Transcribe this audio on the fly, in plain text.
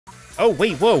Oh,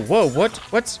 wait, whoa,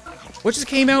 what just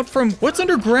came out from, what's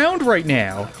underground right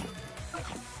now?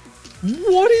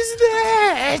 What is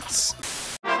that?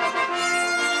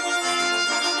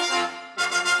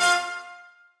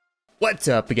 What's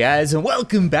up, guys, and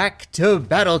welcome back to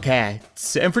Battle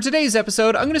Cats. And for today's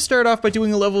episode, I'm gonna start off by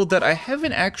doing a level that I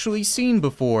haven't actually seen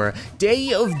before,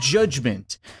 Day of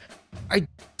Judgment. I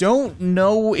don't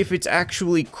know if it's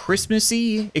actually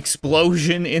Christmassy,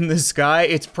 explosion in the sky.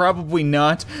 It's probably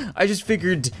not. I just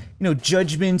figured, you know,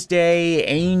 Judgment Day,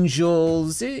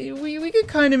 angels, we could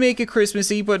kind of make it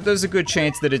Christmassy, but there's a good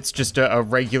chance that it's just a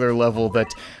regular level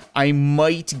that I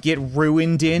might get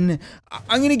ruined in.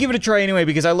 I'm gonna give it a try anyway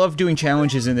because I love doing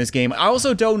challenges in this game. I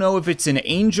also don't know if it's an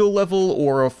angel level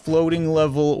or a floating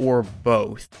level or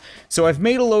both. So I've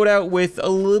made a loadout with a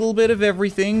little bit of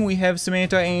everything. We have some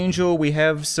anti-angel, we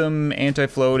have some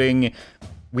anti-floating,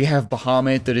 we have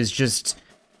Bahamut that is just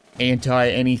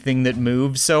anti-anything that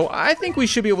moves. So I think we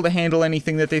should be able to handle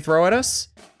anything that they throw at us.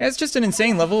 It's just an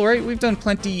insane level, right? We've done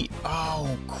plenty.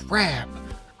 Oh, crap.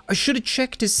 I should have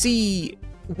checked to see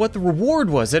what the reward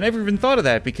was. I never even thought of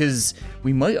that because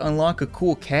we might unlock a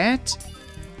cool cat.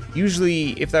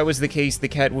 Usually, if that was the case, the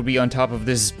cat would be on top of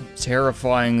this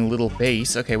terrifying little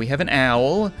base. Okay, we have an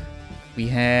owl. We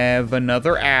have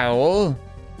another owl.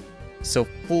 So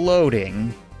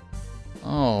floating.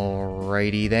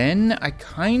 Alrighty then. I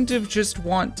kind of just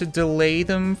want to delay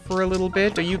them for a little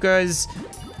bit. Are you guys...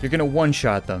 You're gonna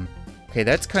one-shot them. Okay,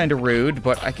 that's kind of rude,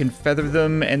 but I can feather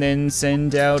them and then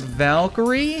send out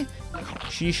Valkyrie.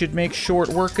 She should make short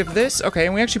work of this. Okay,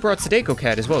 and we actually brought Sadeko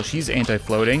Cat as well. She's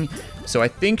anti-floating, so I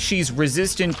think she's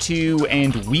resistant to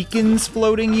and weakens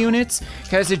floating units.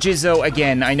 Kazujizo,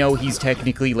 again, I know he's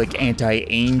technically like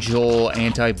anti-angel,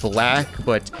 anti-black,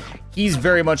 but he's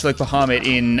very much like Bahamut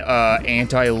in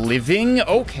anti-living.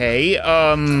 Okay,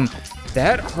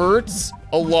 that hurts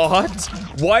a lot.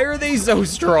 Why are they so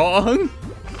strong?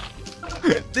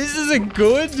 This isn't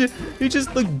good. They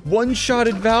just like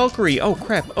one-shotted Valkyrie. Oh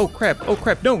crap, oh crap, oh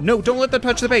crap. No, no, don't let them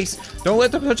touch the base. Don't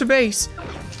let them touch the base.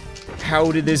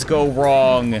 How did this go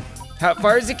wrong? How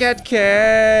far is the cat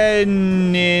cannon?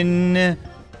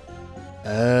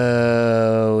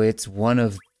 Oh, it's one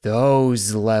of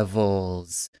those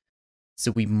levels. So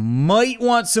we might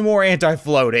want some more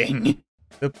anti-floating.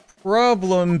 The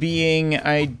problem being,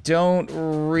 I don't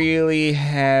really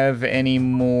have any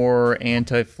more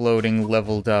anti-floating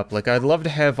leveled up. Like, I'd love to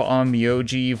have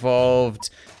Onmyoji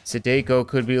evolved. Sadeko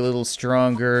could be a little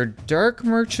stronger. Dark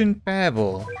Merchant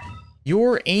Babel.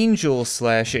 You're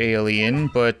angel/alien,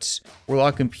 but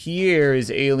Warlock and Pierre is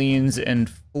aliens and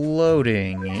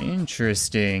floating.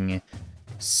 Interesting.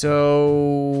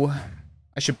 So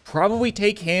I should probably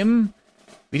take him.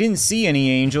 We didn't see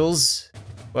any angels.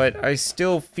 But I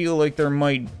still feel like there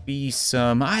might be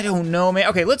some, I don't know, man.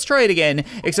 Okay, let's try it again,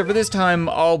 except for this time,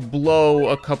 I'll blow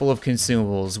a couple of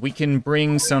consumables. We can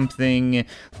bring something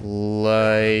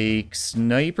like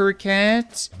Sniper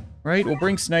Cat, right? We'll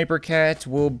bring Sniper Cat,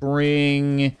 we'll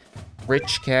bring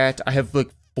Rich Cat. I have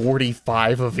like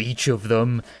 45 of each of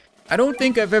them. I don't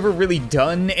think I've ever really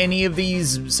done any of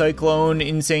these Cyclone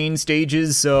Insane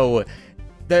stages, so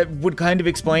that would kind of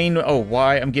explain, oh,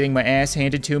 why I'm getting my ass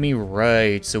handed to me.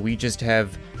 Right, so we just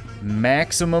have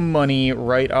maximum money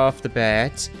right off the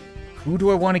bat. Who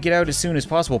do I want to get out as soon as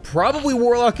possible? Probably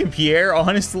Warlock and Pierre,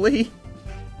 honestly.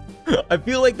 I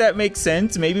feel like that makes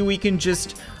sense. Maybe we can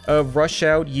just rush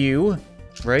out you,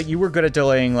 right? You were good at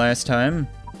delaying last time.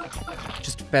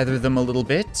 Just feather them a little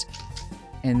bit.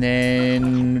 And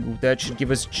then that should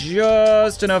give us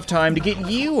just enough time to get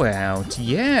you out.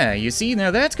 Yeah, you see,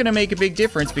 now that's gonna make a big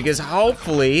difference because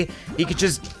hopefully he could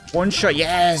just one-shot,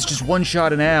 yes, just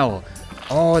one-shot an owl.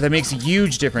 Oh, that makes a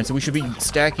huge difference. We should be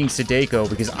stacking Sadeko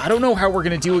because I don't know how we're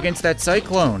gonna do against that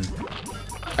Cyclone.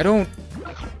 I don't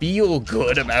feel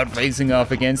good about facing off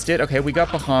against it. Okay, we got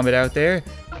Bahamut out there.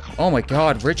 Oh my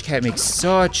god, Rich Cat makes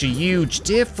such a huge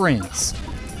difference.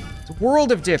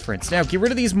 World of difference. Now, get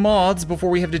rid of these moths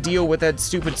before we have to deal with that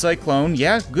stupid Cyclone.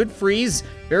 Yeah, good freeze.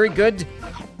 Very good.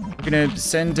 We're gonna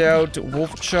send out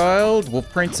Wolf Child,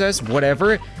 Wolf Princess,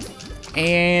 whatever.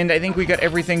 And I think we got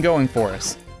everything going for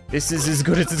us. This is as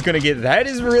good as it's gonna get. That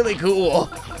is really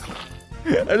cool.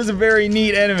 That is a very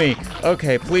neat enemy.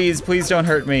 Okay, please, please don't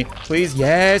hurt me. Please,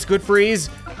 yes, good freeze.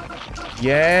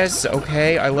 Yes,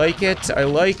 okay, I like it, I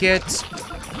like it.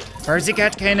 Parsi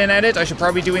Cat Cannon at it. I should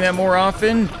probably be doing that more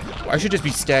often. I should just be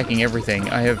stacking everything.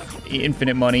 I have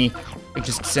infinite money. I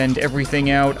just send everything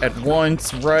out at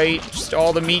once, right? Just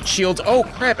all the meat shields. Oh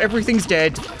crap, everything's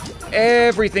dead.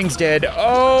 Everything's dead.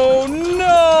 Oh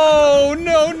no,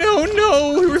 no, no,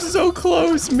 no. We were so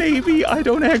close, maybe. I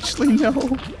don't actually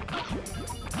know.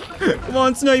 Come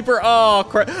on, sniper. Oh,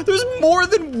 crap. There's more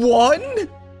than one?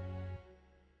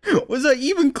 Was I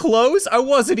even close? I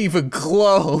wasn't even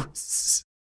close.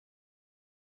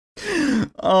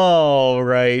 All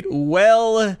right.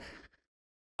 Well,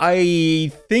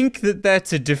 I think that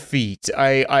that's a defeat.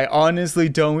 I honestly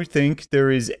don't think there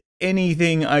is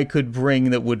anything I could bring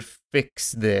that would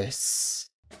fix this.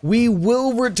 We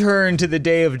will return to the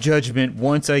Day of Judgment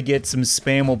once I get some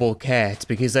spammable cats,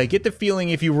 because I get the feeling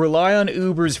if you rely on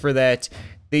Ubers for that,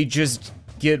 they just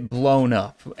get blown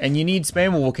up. And you need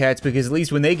spammable cats because at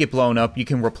least when they get blown up, you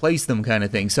can replace them kind of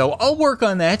thing. So I'll work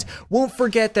on that. Won't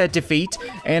forget that defeat.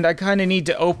 And I kind of need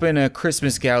to open a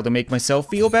Christmas gal to make myself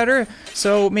feel better.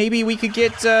 So maybe we could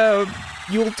get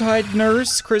Yuletide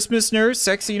nurse, Christmas nurse,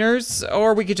 sexy nurse,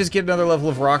 or we could just get another level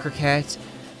of rocker cat.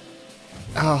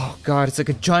 Oh god, it's like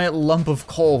a giant lump of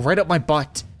coal right up my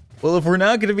butt. Well, if we're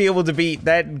not gonna be able to beat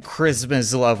that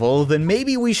Christmas level, then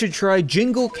maybe we should try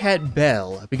Jingle Cat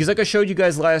Bell. Because like I showed you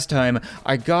guys last time,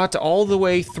 I got all the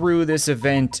way through this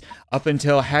event up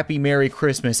until Happy Merry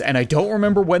Christmas, and I don't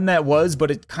remember when that was, but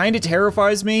it kinda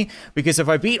terrifies me, because if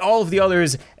I beat all of the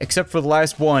others, except for the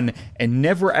last one, and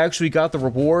never actually got the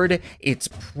reward, it's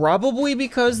probably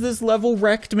because this level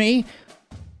wrecked me.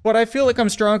 But I feel like I'm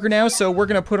stronger now, so we're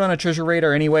gonna put on a treasure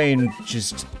radar anyway and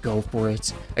just go for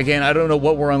it. Again, I don't know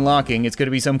what we're unlocking. It's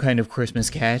gonna be some kind of Christmas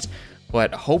cat,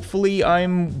 but hopefully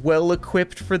I'm well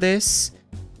equipped for this.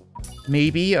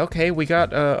 Maybe. Okay, we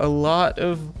got a lot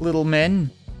of little men.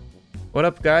 What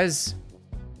up, guys?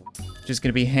 Just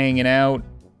gonna be hanging out,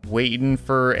 waiting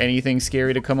for anything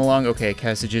scary to come along. Okay,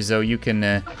 Cassagizo, you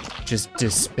can just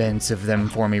dispense of them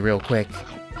for me real quick.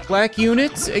 Black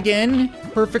units, again,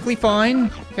 perfectly fine.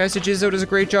 Cassagizo does a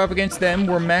great job against them.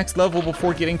 We're max level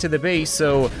before getting to the base,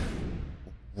 so...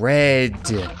 Red.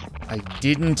 I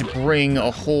didn't bring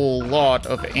a whole lot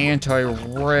of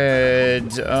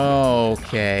anti-red.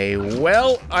 Okay,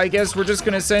 well, I guess we're just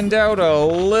gonna send out a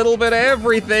little bit of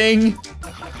everything.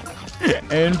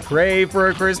 And pray for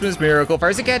a Christmas miracle.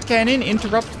 Fires a cat cannon,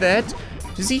 interrupt that.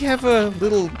 Does he have a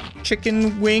little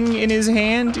chicken wing in his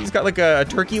hand? He's got like a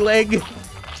turkey leg.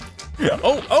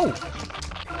 Oh, oh!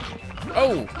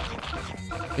 Oh!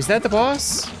 Is that the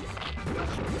boss?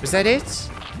 Is that it?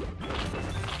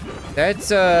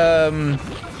 That's,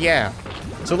 yeah.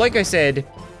 So like I said,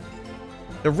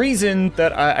 the reason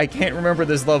that I can't remember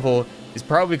this level is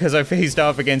probably because I faced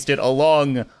off against it a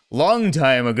long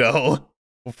time ago.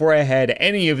 Before I had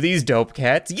any of these dope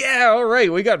cats. Yeah,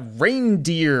 alright, we got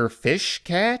Reindeer Fish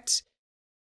Cat?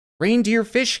 Reindeer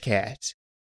Fish Cat.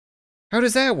 How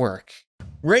does that work?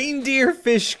 Reindeer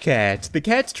Fish Cat. The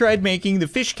cats tried making the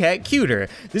fish cat cuter.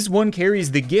 This one carries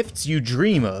the gifts you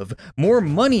dream of. More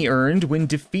money earned when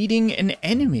defeating an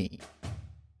enemy.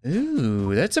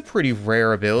 Ooh, that's a pretty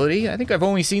rare ability. I think I've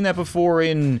only seen that before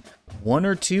in 1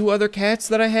 or 2 other cats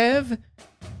that I have.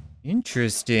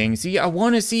 Interesting. See, I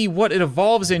want to see what it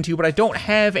evolves into, but I don't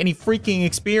have any freaking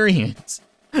experience.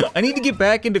 I need to get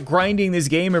back into grinding this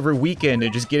game every weekend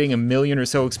and just getting 1 million or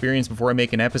so experience before I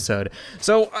make an episode.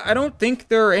 So I don't think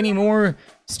there are any more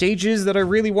stages that I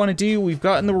really want to do. We've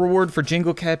gotten the reward for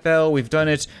Jingle Cat Bell. We've done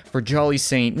it for Jolly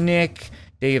Saint Nick.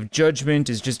 Day of Judgment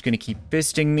is just going to keep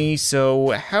fisting me. So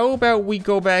how about we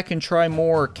go back and try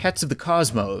more Cats of the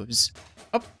Cosmos?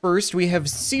 Up first, we have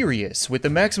Sirius, with the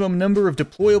maximum number of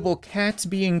deployable cats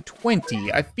being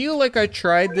 20. I feel like I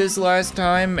tried this last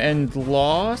time and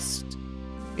lost.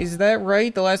 Is that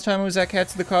right? The last time I was at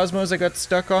Cats of the Cosmos, I got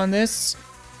stuck on this?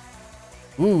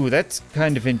 Ooh, that's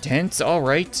kind of intense. All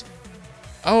right.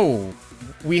 Oh,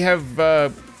 we have, I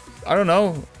don't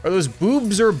know. Are those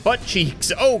boobs or butt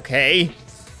cheeks? Okay.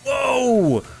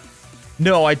 Whoa!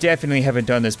 No, I definitely haven't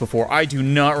done this before. I do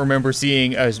not remember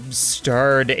seeing a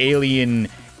starred alien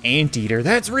anteater.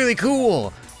 That's really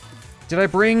cool. Did I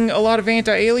bring a lot of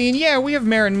anti-alien? Yeah, we have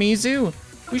Marin Mizu.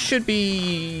 We should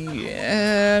be...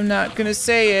 I'm not gonna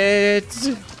say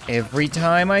it. Every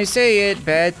time I say it,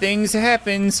 bad things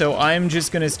happen, so I'm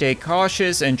just gonna stay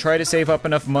cautious and try to save up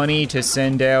enough money to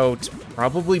send out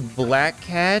probably Black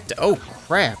Cat. Oh,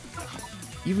 crap.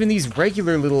 Even these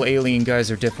regular little alien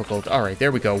guys are difficult. All right,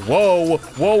 there we go. Whoa,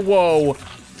 whoa, whoa.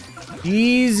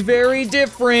 He's very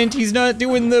different. He's not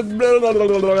doing the blah, blah,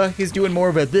 blah, blah. He's doing more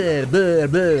of a blah, blah,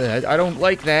 blah. I don't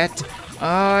like that.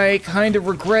 I kind of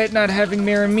regret not having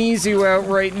Marimizu out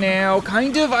right now.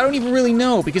 Kind of, I don't even really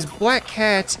know, because Black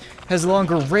Cat has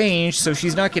longer range, so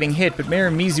she's not getting hit, but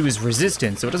Marimizu is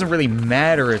resistant, so it doesn't really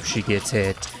matter if she gets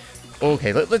hit.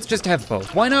 Okay, let's just have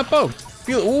both. Why not both?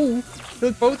 Feel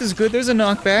like both is good. There's a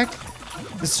knockback.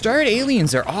 The starred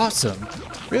aliens are awesome.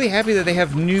 Really happy that they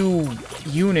have new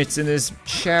units in this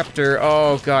chapter.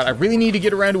 Oh god, I really need to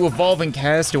get around to evolving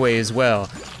Castaway as well.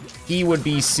 He would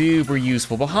be super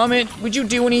useful. Bahamut, would you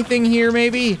do anything here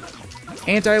maybe?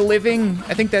 Anti-living?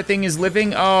 I think that thing is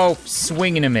living. Oh,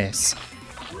 swing and a miss.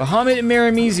 Bahamut and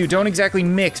Marimizu don't exactly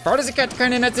mix. How does it get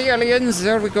kind of nuts aliens?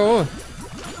 There we go.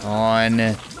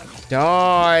 On.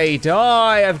 Die,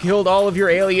 die. I've killed all of your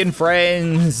alien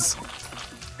friends.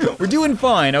 We're doing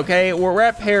fine, okay? We're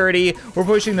at parity. We're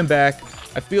pushing them back.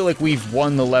 I feel like we've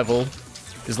won the level,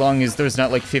 as long as there's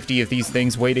not like 50 of these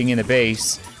things waiting in the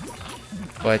base.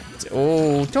 But,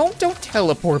 oh, don't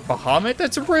teleport Bahamut.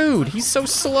 That's rude. He's so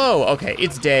slow. Okay,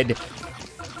 it's dead.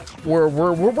 We're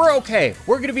okay.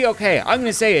 We're gonna be okay. I'm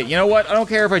gonna say it. You know what? I don't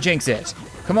care if I jinx it.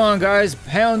 Come on, guys.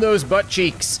 Pound those butt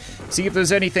cheeks. See if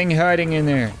there's anything hiding in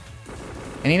there.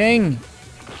 Anything?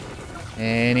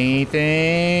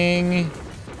 Anything?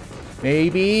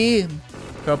 Maybe?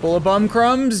 Couple of bum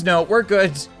crumbs? No, we're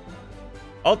good.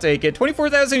 I'll take it.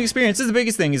 24,000 experience is the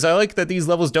biggest thing, is I like that these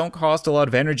levels don't cost a lot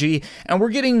of energy, and we're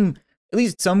getting at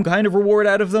least some kind of reward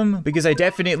out of them, because I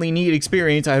definitely need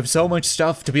experience. I have so much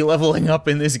stuff to be leveling up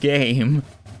in this game.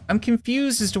 I'm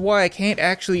confused as to why I can't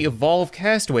actually evolve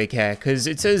Castaway Cat, because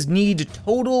it says need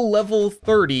total level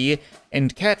 30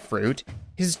 and cat fruit.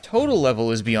 His total level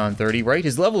is beyond 30, right?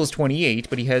 His level is 28,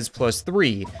 but he has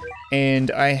 +3. And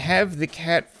I have the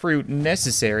cat fruit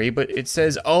necessary, but it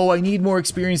says, oh, I need more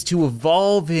experience to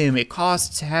evolve him. It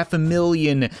costs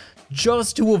 $500,000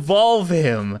 just to evolve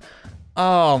him.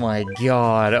 Oh my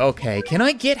god, okay. Can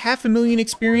I get $500,000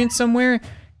 experience somewhere?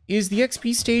 Is the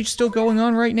XP stage still going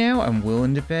on right now? I'm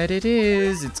willing to bet it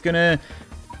is. It's gonna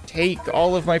take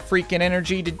all of my freaking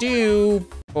energy to do,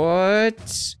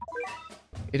 but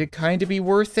it'd kind of be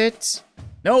worth it.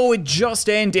 No, it just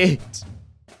ended.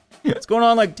 It's going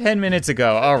on like 10 minutes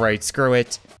ago. All right, screw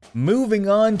it. Moving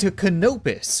on to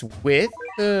Canopus with,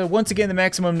 once again, the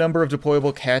maximum number of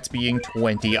deployable cats being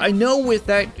 20. I know with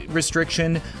that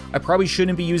restriction, I probably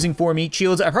shouldn't be using 4 meat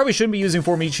shields. I probably shouldn't be using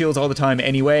 4 meat shields all the time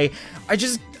anyway.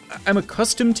 I'm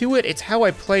accustomed to it. It's how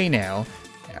I play now.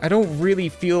 I don't really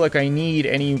feel like I need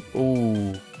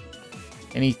anything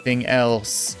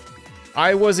else.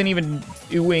 I wasn't even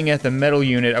oohing at the metal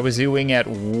unit. I was oohing at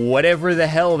whatever the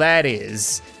hell that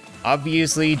is.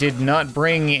 Obviously did not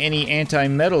bring any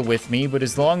anti-metal with me, but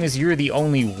as long as you're the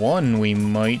only one, we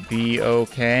might be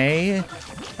okay.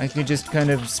 I can just kind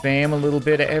of spam a little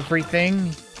bit of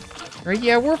everything. Right,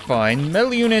 yeah, we're fine.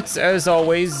 Metal units, as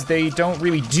always, they don't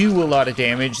really do a lot of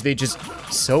damage. They just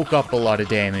soak up a lot of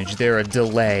damage. They're a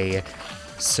delay.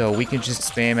 So we can just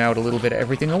spam out a little bit of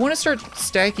everything. I want to start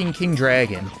stacking King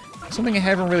Dragon. Something I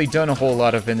haven't really done a whole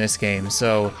lot of in this game,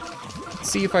 so let's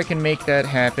see if I can make that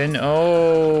happen.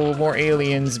 Oh, more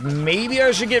aliens. Maybe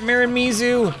I should get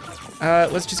Marimizu.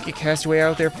 Let's just get Castaway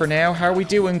out there for now. How are we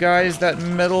doing, guys? That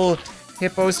metal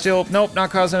hippo still, nope, not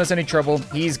causing us any trouble.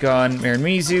 He's gone.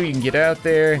 Marimizu, you can get out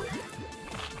there.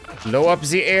 Blow up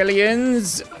the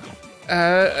aliens.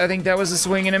 I think that was a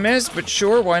swing and a miss, but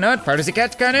sure, why not? Fire the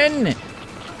cat cannon.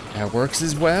 That works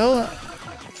as well.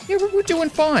 Yeah, we're doing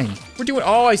fine. We're doing,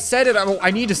 oh, I said it.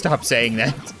 I need to stop saying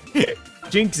that.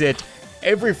 Jinx it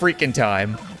every freaking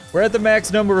time. We're at the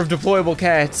max number of deployable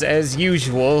cats as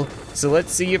usual. So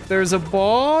let's see if there's a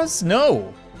boss.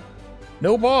 No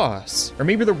boss. Or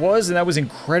maybe there was and that was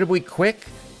incredibly quick.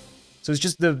 So it's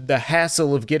just the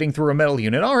hassle of getting through a metal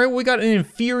unit. All right, we got an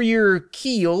inferior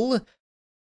keel.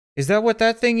 Is that what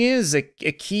that thing is? A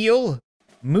keel?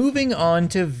 Moving on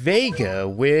to Vega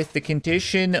with the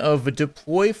condition of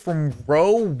deploy from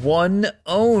row 1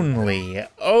 only.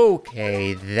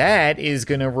 Okay, that is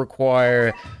gonna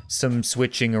require some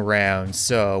switching around.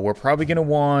 So we're probably gonna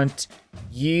want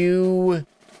you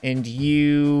and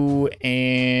you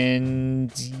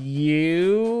and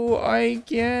you, I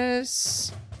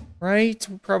guess. Right?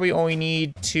 We probably only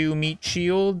need 2 meat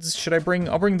shields. I'll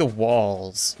bring the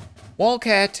walls.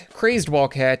 Wallcat, Crazed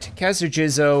Wallcat,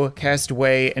 Castajizo,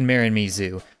 Castaway, and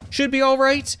Marimizu. Should be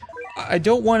alright. I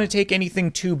don't want to take anything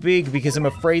too big because I'm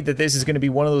afraid that this is going to be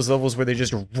one of those levels where they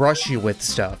just rush you with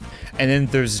stuff, and then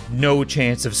there's no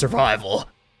chance of survival.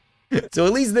 So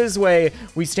at least this way,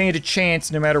 we stand a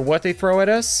chance no matter what they throw at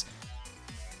us.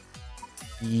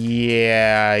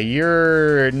 Yeah,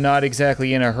 you're not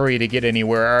exactly in a hurry to get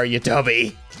anywhere, are you,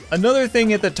 Tubby? Another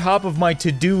thing at the top of my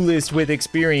to-do list with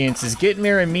experience is get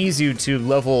Marimizu to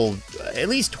level at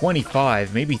least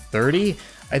 25, maybe 30.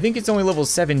 I think it's only level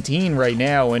 17 right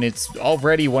now, and it's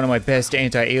already one of my best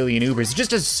anti-alien Ubers. It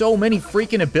just has so many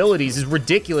freaking abilities. It's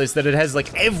ridiculous that it has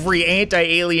like every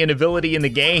anti-alien ability in the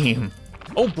game.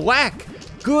 Oh, black,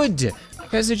 good.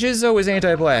 Kazuchizo is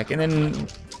anti-black, and then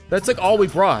that's like all we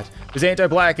brought. There's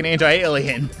anti-black and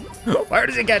anti-alien. Where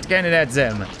does it get cannon at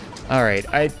them? All right,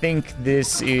 I think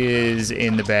this is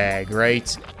in the bag,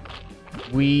 right?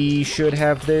 We should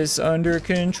have this under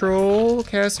control.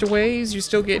 Castaways, you're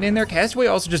still getting in there. Castaway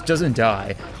also just doesn't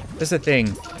die. That's the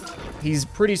thing. He's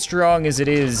pretty strong as it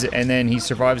is, and then he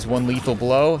survives one lethal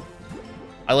blow.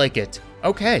 I like it.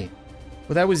 Okay.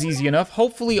 Well, that was easy enough.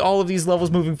 Hopefully all of these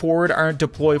levels moving forward aren't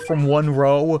deployed from one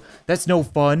row. That's no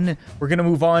fun. We're gonna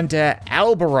move on to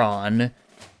Alberon,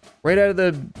 right out of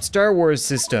the Star Wars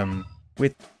system,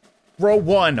 with row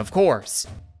 1, of course.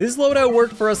 This loadout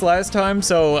worked for us last time,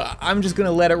 so I'm just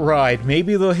gonna let it ride.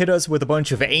 Maybe they'll hit us with a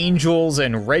bunch of angels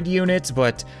and red units,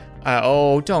 but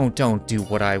oh, don't do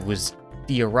what I was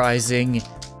theorizing.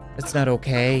 That's not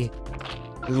okay.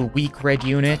 A little weak red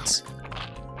unit.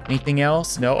 Anything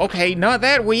else? No, okay, not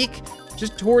that weak.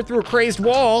 Just tore through a crazed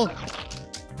wall.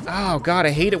 Oh God,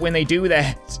 I hate it when they do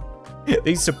that.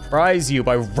 They surprise you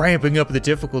by ramping up the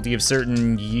difficulty of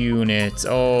certain units.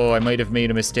 Oh, I might have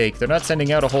made a mistake. They're not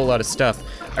sending out a whole lot of stuff.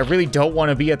 I really don't want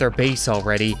to be at their base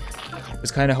already. I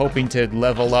was kind of hoping to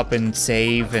level up and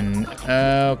save and,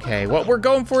 okay. Well, we're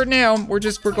going for it now. We're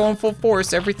going full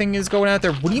force. Everything is going out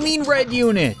there. What do you mean red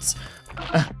units?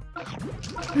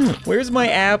 Where's my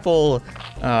apple?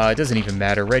 It doesn't even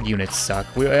matter. Red units suck.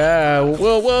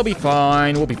 We'll be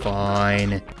fine. We'll be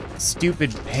fine.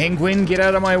 Stupid penguin, get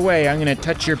out of my way. I'm gonna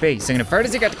touch your base. I'm gonna fire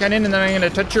as you got to cut in, and then I'm gonna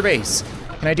touch your base.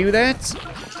 Can I do that?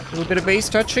 A little bit of base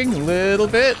touching. A little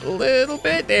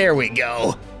bit. There we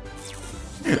go.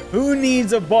 Who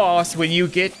needs a boss when you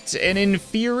get an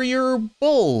inferior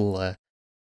bull?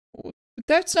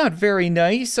 That's not very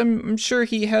nice. I'm sure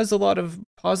he has a lot of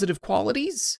positive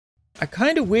qualities. I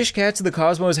kind of wish Cats of the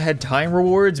Cosmos had time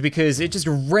rewards because it just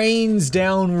rains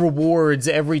down rewards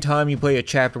every time you play a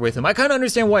chapter with him. I kind of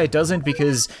understand why it doesn't,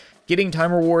 because getting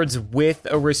time rewards with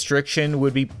a restriction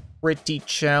would be pretty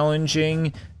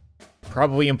challenging.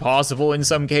 Probably impossible in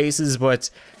some cases, but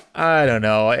I don't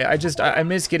know. I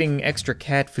miss getting extra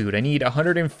cat food. I need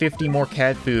 150 more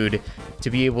cat food to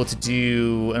be able to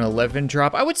do an 11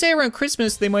 drop. I would say around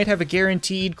Christmas they might have a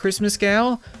guaranteed Christmas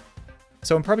gal.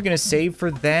 So I'm probably gonna save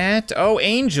for that. Oh,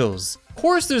 angels. Of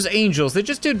course there's angels. They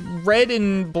just did red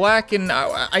and black, and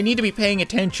I need to be paying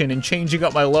attention and changing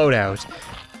up my loadout.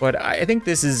 But I think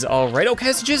this is all right. Oh,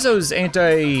 Castigizzo's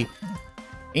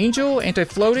anti-angel,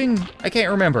 anti-floating? I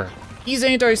can't remember. He's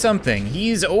anti-something.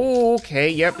 He's, oh, okay,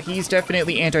 yep, he's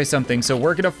definitely anti-something. So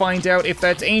we're gonna find out if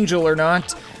that's angel or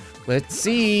not. Let's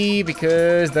see,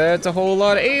 because that's a whole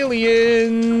lot of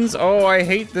aliens. Oh, I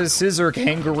hate the scissor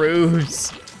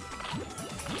kangaroos.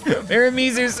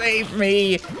 Miramizu, save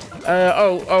me!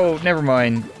 Oh, never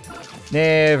mind.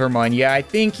 Never mind. Yeah, I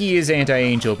think he is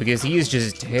anti-angel because he is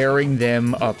just tearing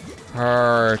them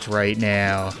apart right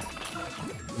now.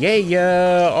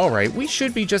 Yeah. All right, we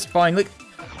should be just fine. Like,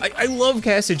 I love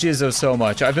Castigizzo so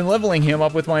much. I've been leveling him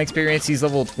up with my experience. He's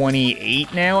level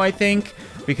 28 now, I think,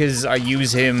 because I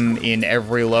use him in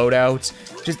every loadout.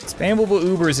 Just spammable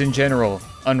Ubers in general.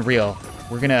 Unreal.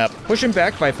 We're gonna push him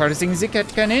back by farting the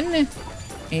Katkanin.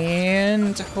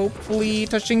 And hopefully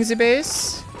touching the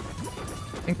base.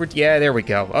 I think yeah, there we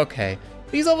go, okay.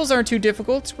 These levels aren't too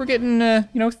difficult. We're getting,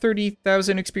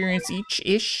 30,000 experience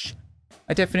each-ish.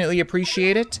 I definitely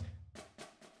appreciate it.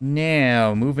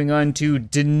 Now, moving on to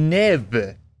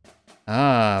Deneb.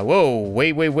 Whoa,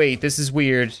 wait, this is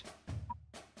weird.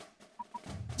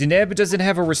 Deneb doesn't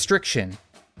have a restriction.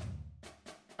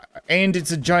 And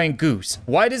it's a giant goose.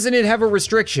 Why doesn't it have a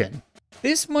restriction?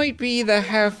 This might be the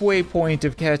halfway point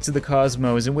of Cats of the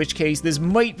Cosmos, in which case this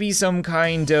might be some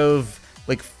kind of,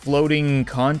 like, floating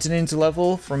continent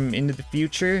level from into the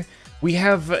future. We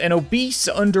have an obese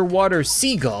underwater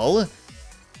seagull,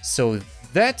 so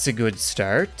that's a good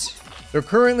start. They're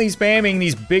currently spamming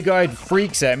these big-eyed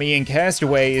freaks at me, and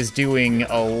Castaway is doing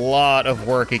a lot of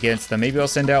work against them. Maybe I'll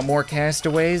send out more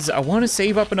Castaways. I want to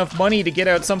save up enough money to get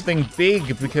out something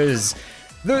big, because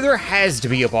there has to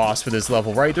be a boss for this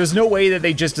level, right? There's no way that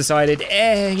they just decided,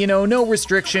 no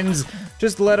restrictions,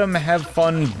 just let him have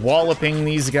fun walloping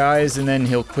these guys, and then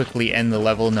he'll quickly end the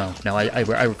level. No,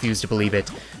 I refuse to believe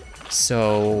it.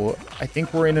 So, I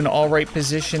think we're in an alright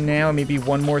position now. Maybe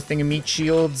one more thing of meat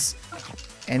shields,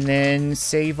 and then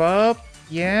save up,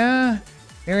 yeah?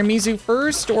 Miramizu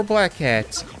first, or Black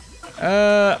Cat?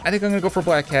 I think I'm gonna go for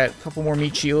Black Cat. A couple more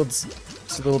meat shields,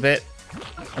 just a little bit.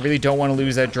 I really don't want to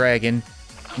lose that dragon.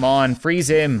 Come on, freeze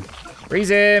him. Freeze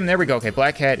him. There we go. Okay,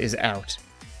 Black Cat is out.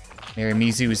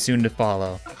 Miramizu is soon to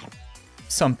follow.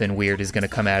 Something weird is gonna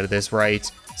come out of this,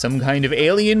 right? Some kind of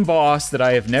alien boss that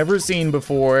I have never seen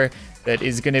before that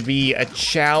is gonna be a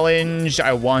challenge.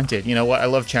 I want it. You know what? I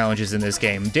love challenges in this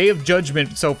game. Day of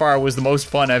Judgment so far was the most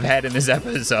fun I've had in this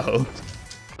episode.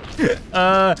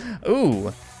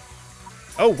 Ooh.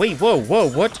 Oh, wait, whoa,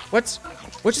 what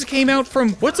just came out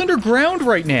from, what's underground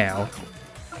right now?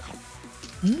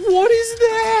 What is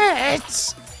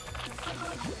that?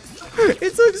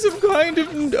 It's like some kind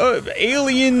of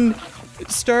alien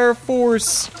Star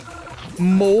Force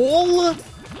mole?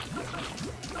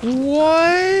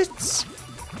 What?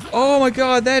 Oh my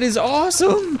god, that is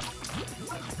awesome!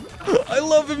 I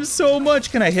love him so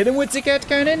much. Can I hit him with the cat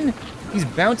cannon? He's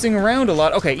bouncing around a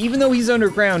lot. Okay, even though he's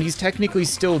underground, he's technically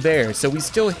still there, so we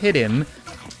still hit him.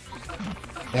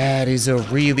 That is a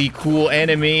really cool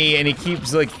enemy, and he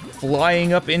keeps like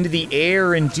flying up into the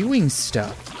air and doing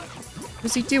stuff.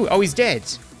 What's he doing? Oh, he's dead.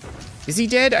 Is he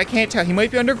dead? I can't tell. He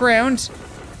might be underground.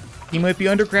 He might be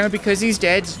underground because he's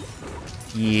dead.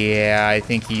 Yeah, I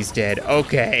think he's dead.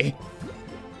 Okay.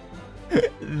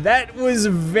 That was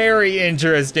very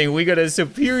interesting. We got a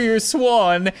superior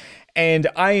swan, and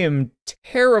I am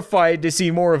terrified to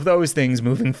see more of those things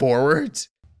moving forward.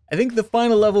 I think the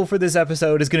final level for this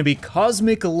episode is going to be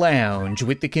Cosmic Lounge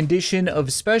with the condition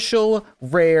of special,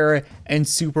 rare, and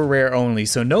super rare only.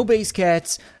 So no base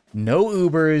cats, no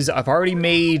Ubers. I've already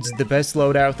made the best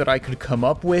loadout that I could come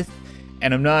up with,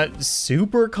 and I'm not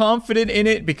super confident in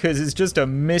it because it's just a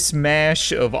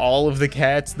mismatch of all of the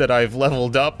cats that I've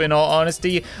leveled up, in all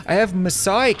honesty. I have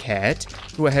Maasai Cat,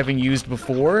 who I haven't used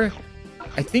before.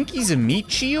 I think he's a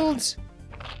meat shield?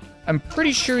 I'm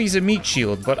pretty sure he's a meat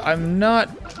shield, but I'm not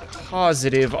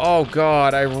positive. Oh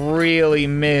god, I really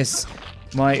miss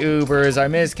my Ubers. I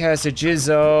miss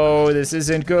Casajizzo. This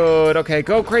isn't good. Okay,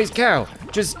 go Crazed Cow.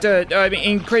 I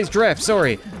mean, Crazed Giraffe,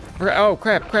 sorry. Oh,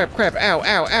 crap.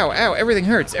 Ow. Everything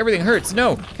hurts.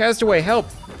 No, Castaway, help.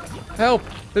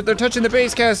 They're touching the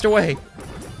base, Castaway.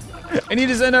 I need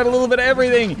to send out a little bit of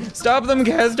everything. Stop them,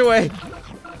 Castaway.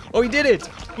 Oh, he did it.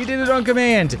 He did it on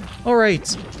command. All right.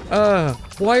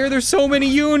 Why are there so many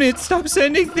units? Stop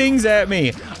sending things at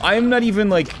me. I'm not even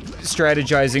like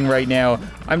strategizing right now.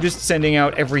 I'm just sending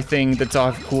out everything that's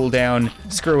off cooldown.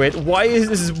 Screw it. Why is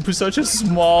this such a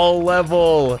small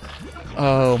level?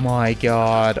 Oh my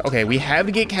god. Okay, we have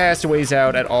to get castaways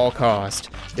out at all cost.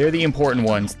 They're the important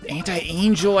ones.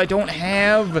 Anti-Angel I don't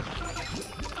have.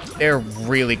 They're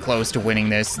really close to winning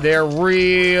this. They're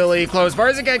really close.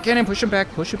 Varzagat cannon, push them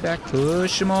back, push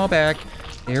them all back.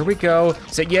 There we go.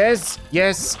 Say yes.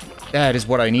 That is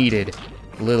what I needed.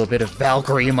 A little bit of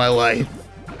Valkyrie in my life.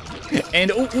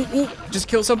 And ooh, just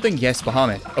kill something. Yes,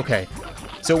 Bahamut. Okay.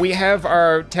 So we have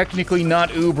our technically not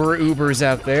Ubers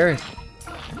out there.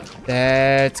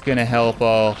 That's gonna help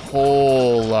a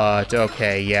whole lot.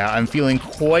 Okay, yeah, I'm feeling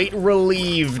quite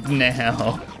relieved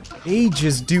now. They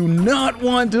just do not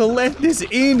want to let this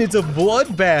in. It's a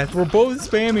bloodbath. We're both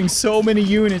spamming so many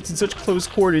units in such close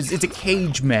quarters. It's a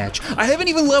cage match. I haven't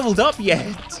even leveled up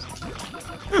yet.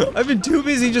 I've been too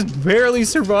busy just barely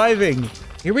surviving.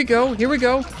 Here we go.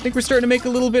 I think we're starting to make a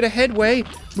little bit of headway.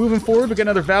 Moving forward, we got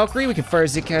another Valkyrie. We can fire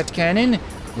the cat cannon.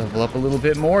 Level up a little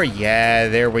bit more. Yeah,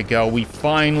 there we go. We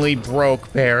finally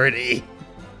broke parity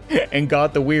and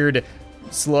got the weird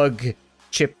slug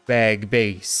chip bag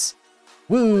base.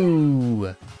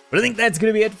 Woo! But I think that's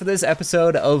gonna be it for this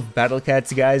episode of Battle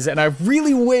Cats, guys, and I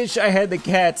really wish I had the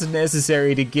cats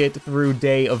necessary to get through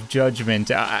Day of Judgment.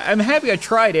 I'm happy I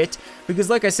tried it, because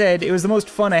like I said, it was the most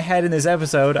fun I had in this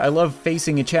episode. I love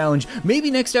facing a challenge.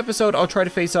 Maybe next episode I'll try to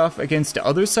face off against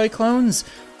other Cyclones.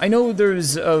 I know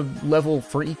there's a level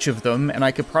for each of them, and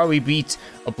I could probably beat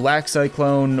a black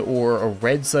Cyclone, or a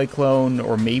red Cyclone,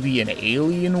 or maybe an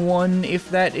alien one, if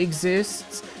that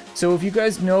exists. So if you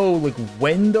guys know like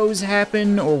when those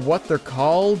happen or what they're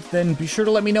called, then be sure to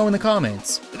let me know in the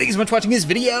comments. Thank you so much for watching this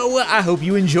video. I hope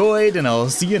you enjoyed, and I'll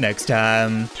see you next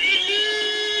time.